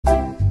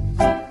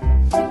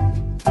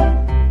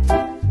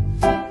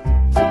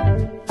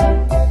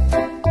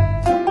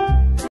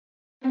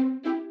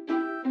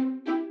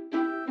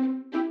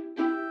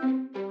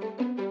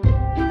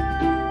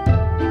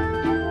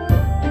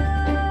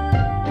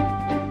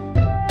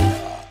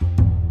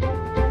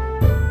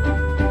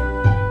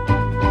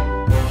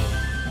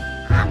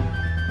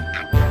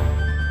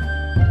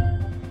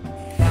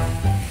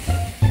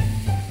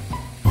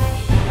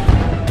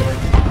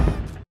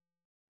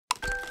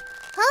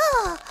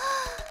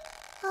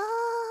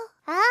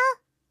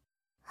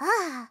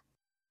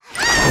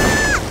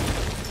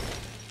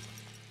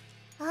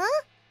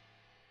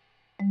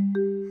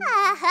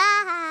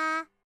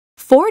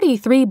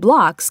43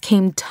 blocks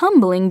came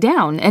tumbling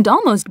down and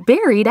almost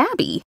buried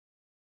Abby.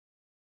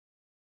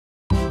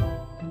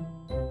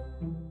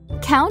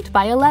 Count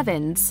by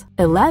 11s.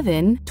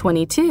 11,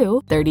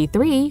 22,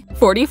 33,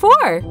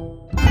 44.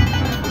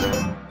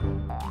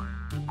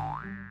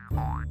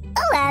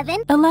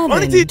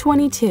 11,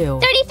 22,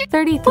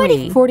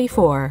 33,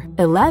 44.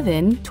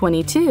 11,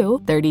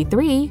 22,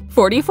 33,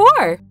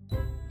 44.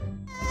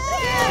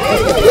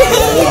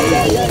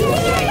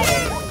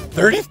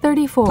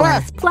 34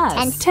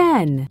 plus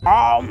 10.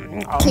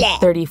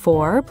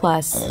 34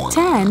 plus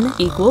 10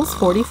 equals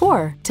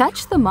 44.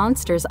 Touch the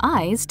monster's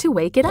eyes to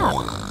wake it up.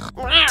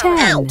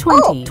 10,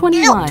 20,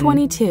 21,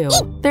 22,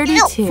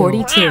 32,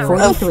 42,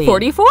 43,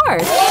 44.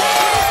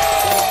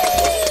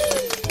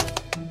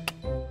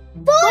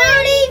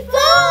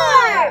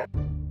 44!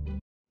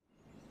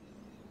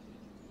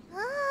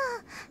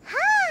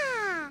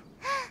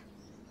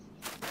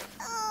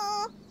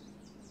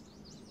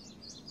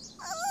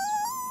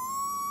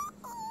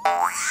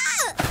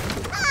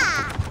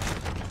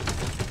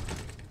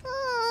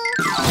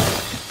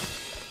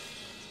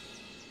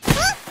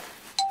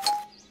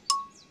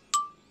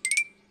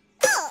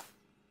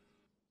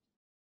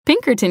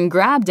 Pinkerton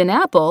grabbed an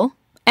apple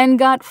and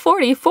got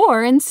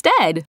 44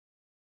 instead.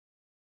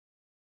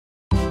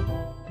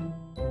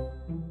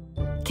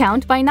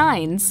 Count by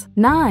 9s.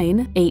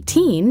 9,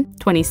 18,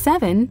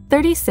 27,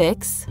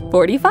 36,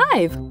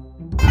 45.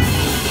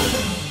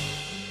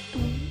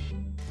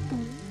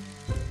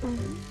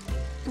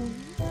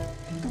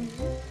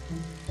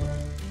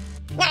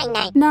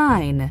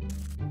 9,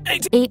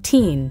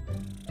 18,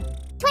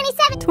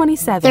 27,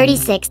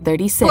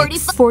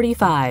 36,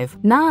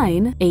 45.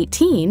 9,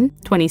 18,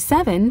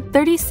 27,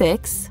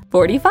 36,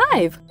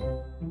 45.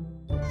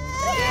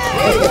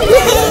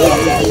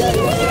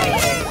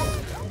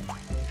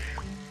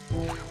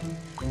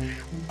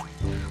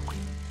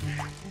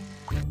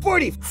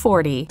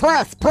 40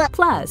 plus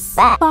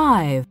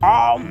 5.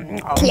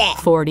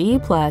 40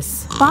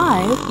 plus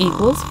 5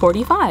 equals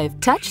 45.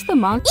 Touch the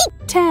monk.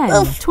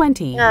 10,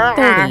 20,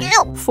 30,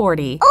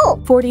 40,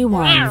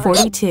 41,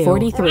 42,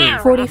 43,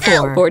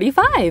 44,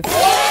 45. 45!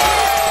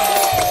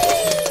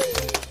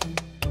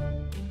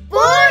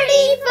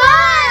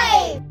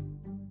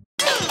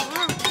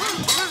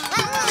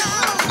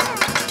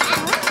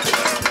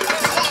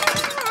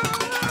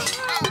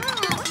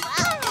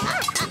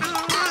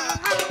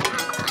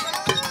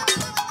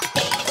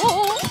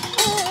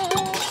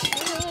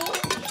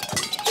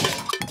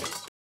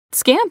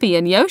 Scampy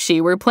and Yoshi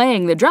were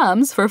playing the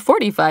drums for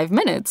 45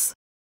 minutes.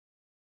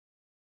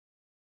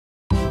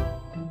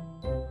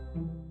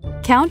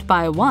 Count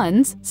by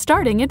 1s,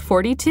 starting at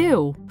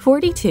 42.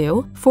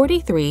 42,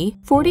 43,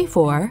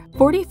 44,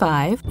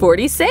 45,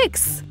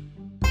 46.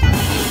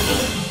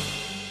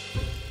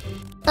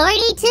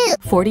 42.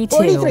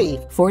 42,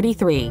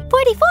 43,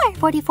 44.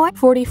 44,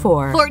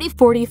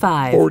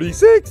 45,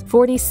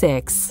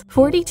 46,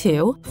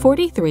 42,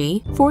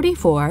 43,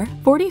 44,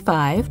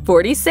 45,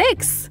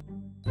 46.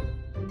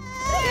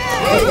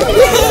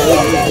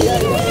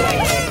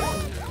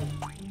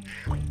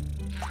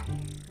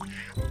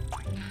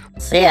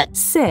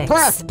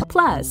 6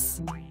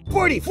 plus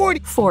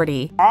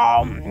 40.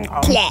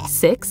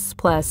 6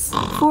 plus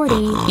 40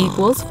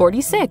 equals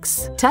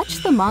 46.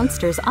 Touch the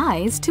monster's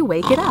eyes to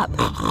wake it up.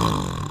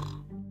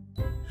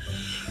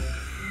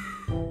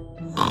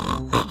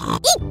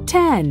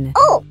 10,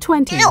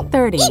 20,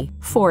 30,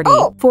 40,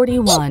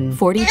 41,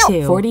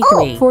 42,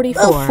 43,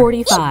 44,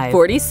 45,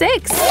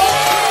 46.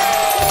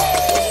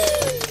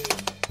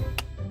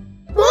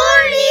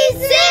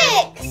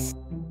 46!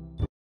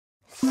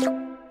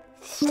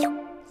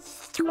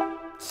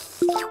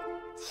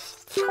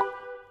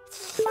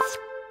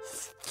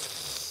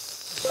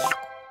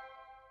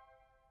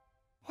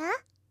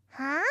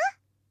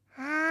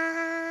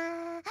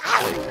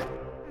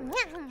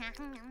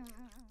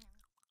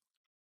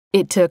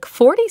 It took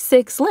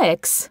 46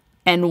 licks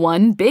and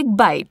one big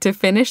bite to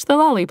finish the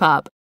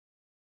lollipop.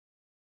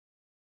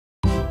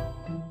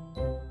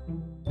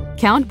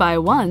 Count by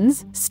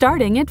 1s,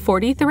 starting at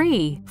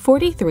 43.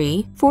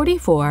 43,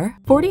 44,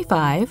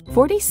 45,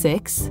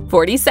 46,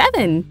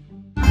 47.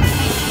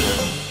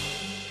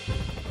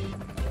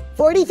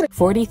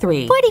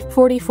 43,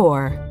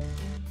 44,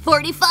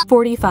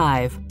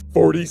 45,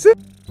 46,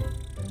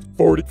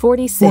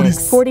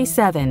 46,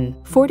 47,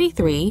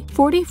 43,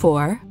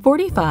 44,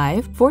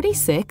 45,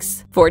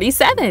 46,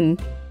 47.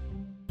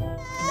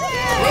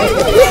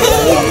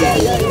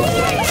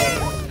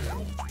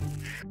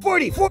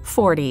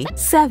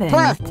 47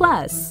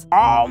 plus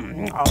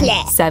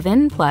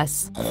 7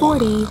 plus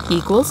 40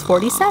 equals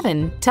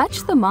 47.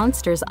 Touch the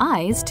monster's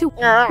eyes to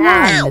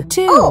 1,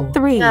 2,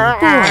 3,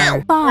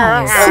 4,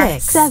 5,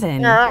 6,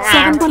 7,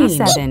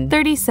 27,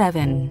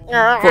 37,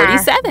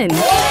 47.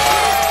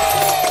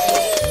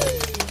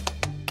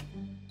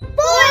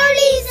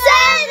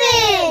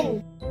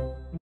 47!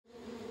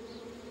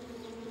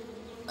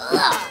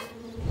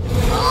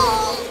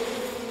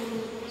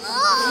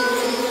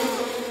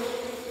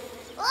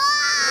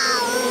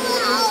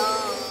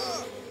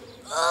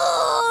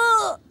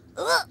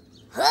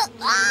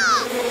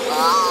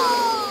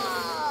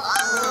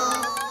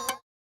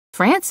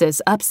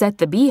 Francis upset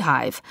the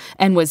beehive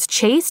and was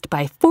chased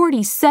by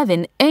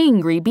 47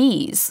 angry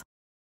bees.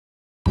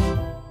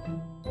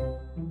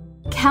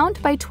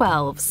 Count by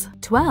 12s.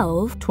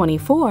 12,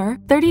 24,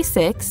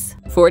 36,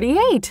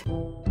 48.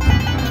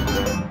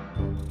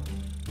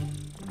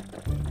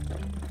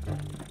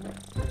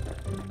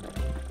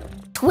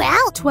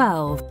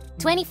 12,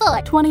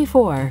 24,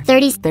 24,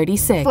 30,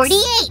 36,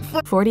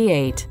 48,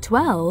 48,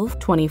 12,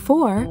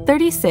 24,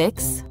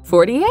 36,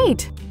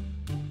 48.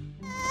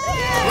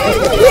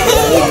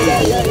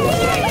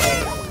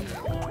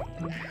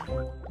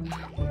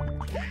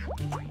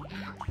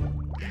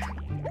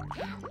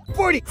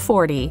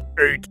 40,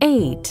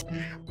 8,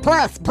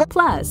 plus,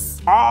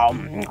 plus.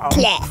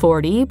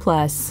 40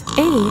 plus, plus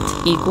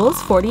 8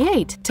 equals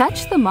 48.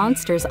 Touch the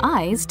monster's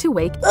eyes to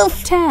wake.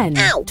 10,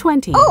 Ow.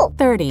 20, Oh.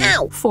 30,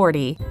 Ow.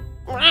 40,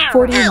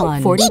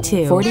 41,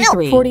 42,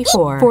 43,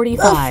 44,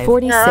 45,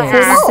 46,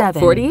 47,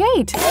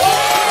 48. 48!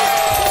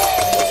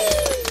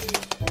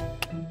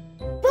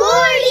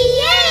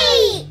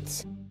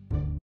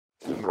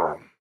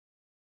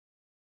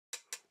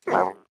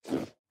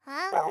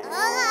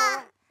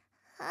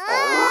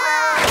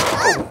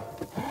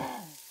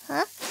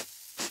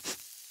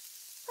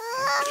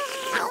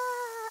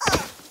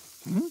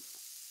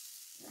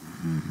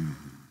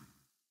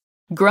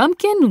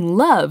 Grumpkin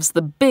loves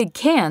the big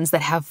cans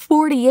that have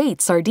 48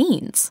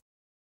 sardines.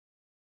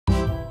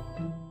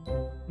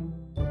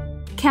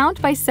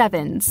 Count by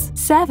sevens.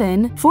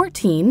 7,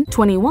 14,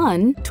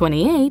 21,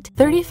 28,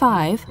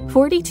 35,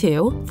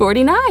 42,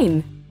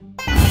 49.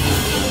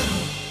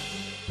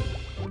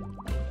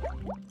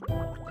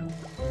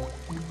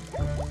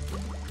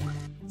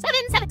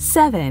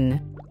 7,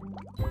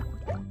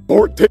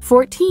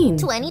 14,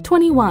 20,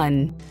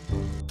 21,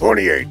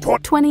 28,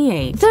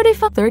 28,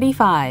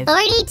 35,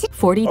 42,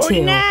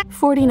 42,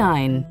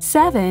 49,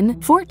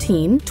 7,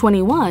 14,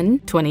 21,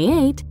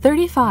 28,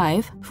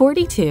 35,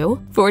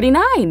 42,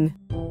 49.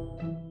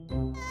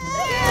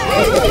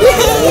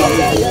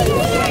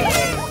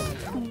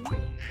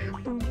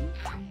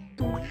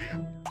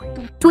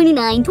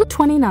 29,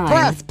 29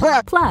 plus,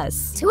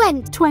 plus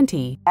 20,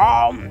 20.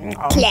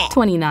 plus,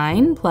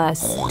 29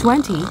 plus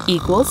 20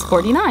 equals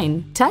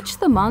 49. Touch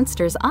the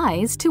monster's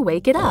eyes to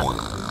wake it up.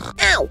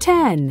 ow,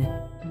 10,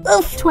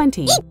 oof,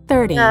 20,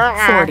 30,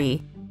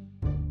 40.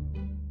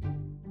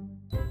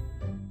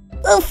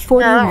 oof,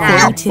 41,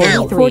 42,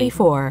 Ow.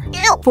 44,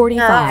 Ow.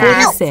 45,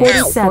 Ow.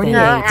 46, Ow.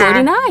 48,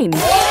 49.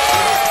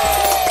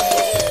 49!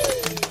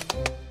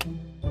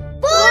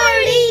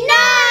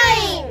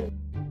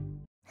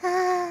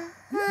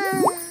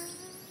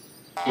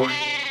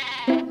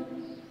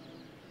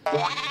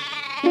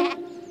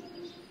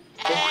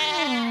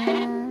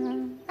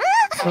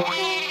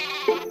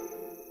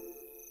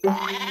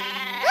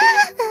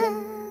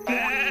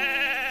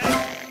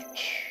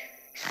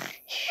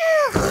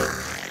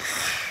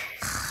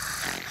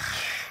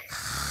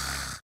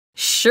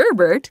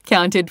 Sherbert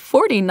counted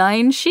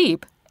 49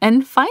 sheep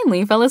and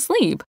finally fell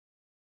asleep.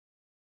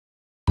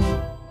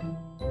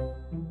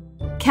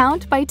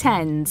 Count by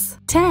tens.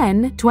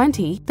 10,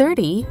 20,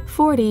 30,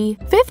 40,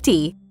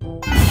 50.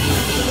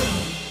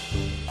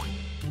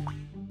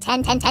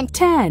 10, 10, 10,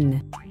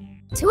 10,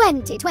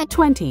 20, 20,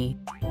 20,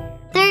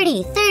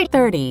 30, 30,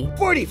 30,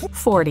 40,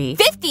 40,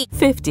 50,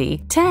 50.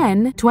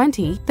 10,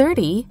 20,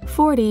 30,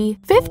 40,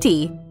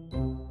 50.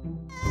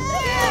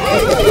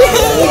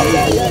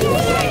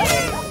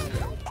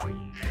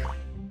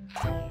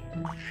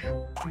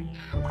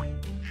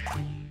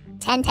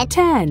 10, 10,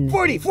 10,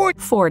 40,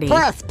 40,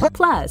 plus, plus.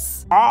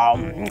 plus,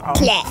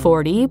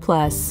 40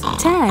 plus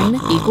 10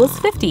 equals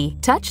 50.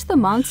 Touch the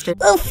monster.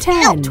 Oof.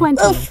 10,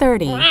 20, Oof.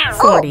 30,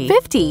 40,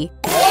 50.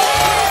 50!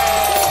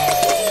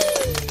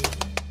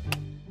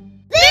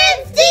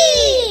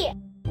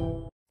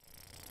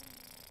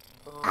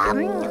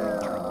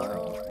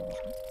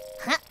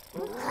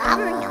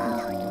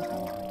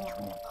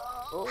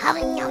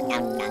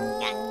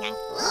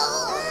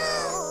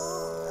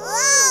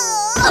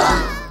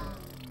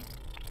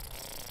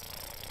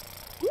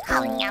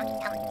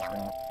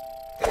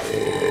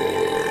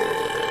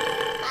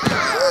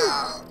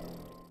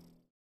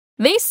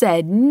 They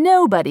said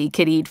nobody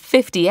could eat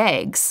 50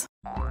 eggs.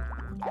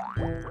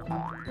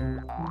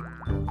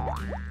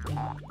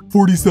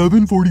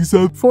 47,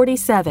 47,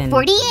 47,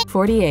 48,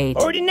 48,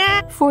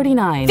 49,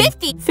 49,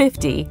 50,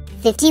 50,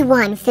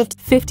 51, 50,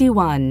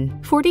 51,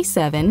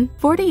 47,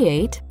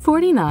 48,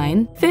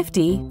 49,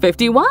 50,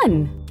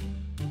 51.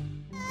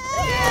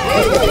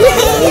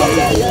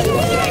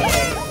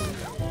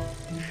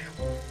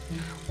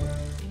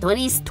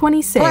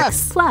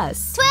 26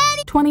 plus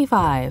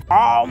 25.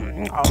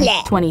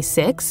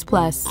 26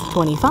 plus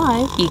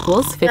 25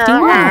 equals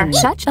 51.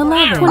 Touch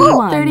 11,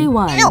 21,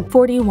 31,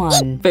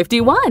 41,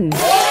 51.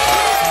 51!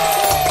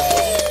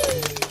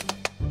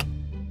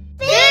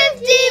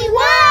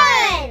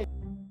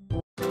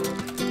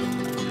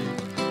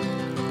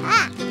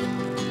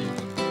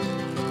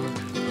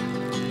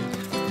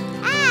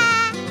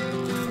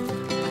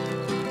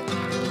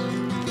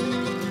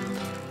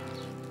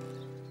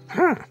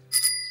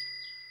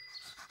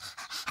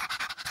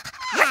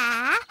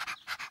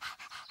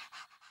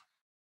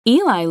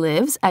 Eli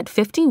lives at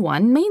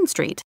 51 Main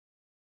Street.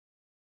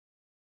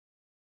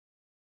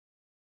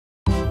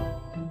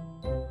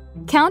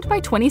 Count by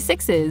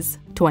 26s.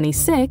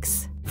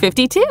 26,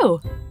 52.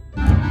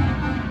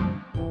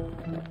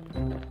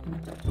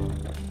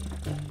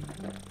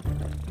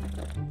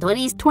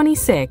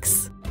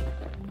 26,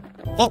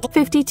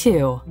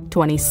 52,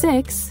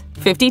 26,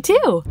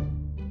 52.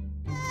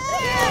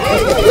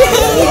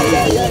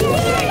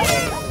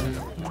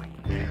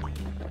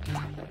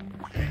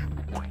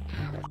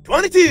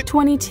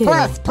 22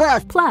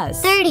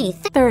 plus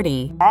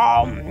 30.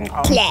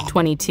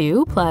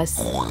 22 plus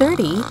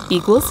 30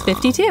 equals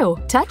 52.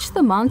 Touch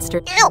the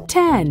monster.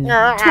 10,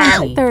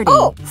 20, 30,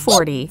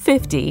 40,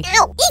 50,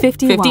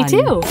 51.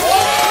 52.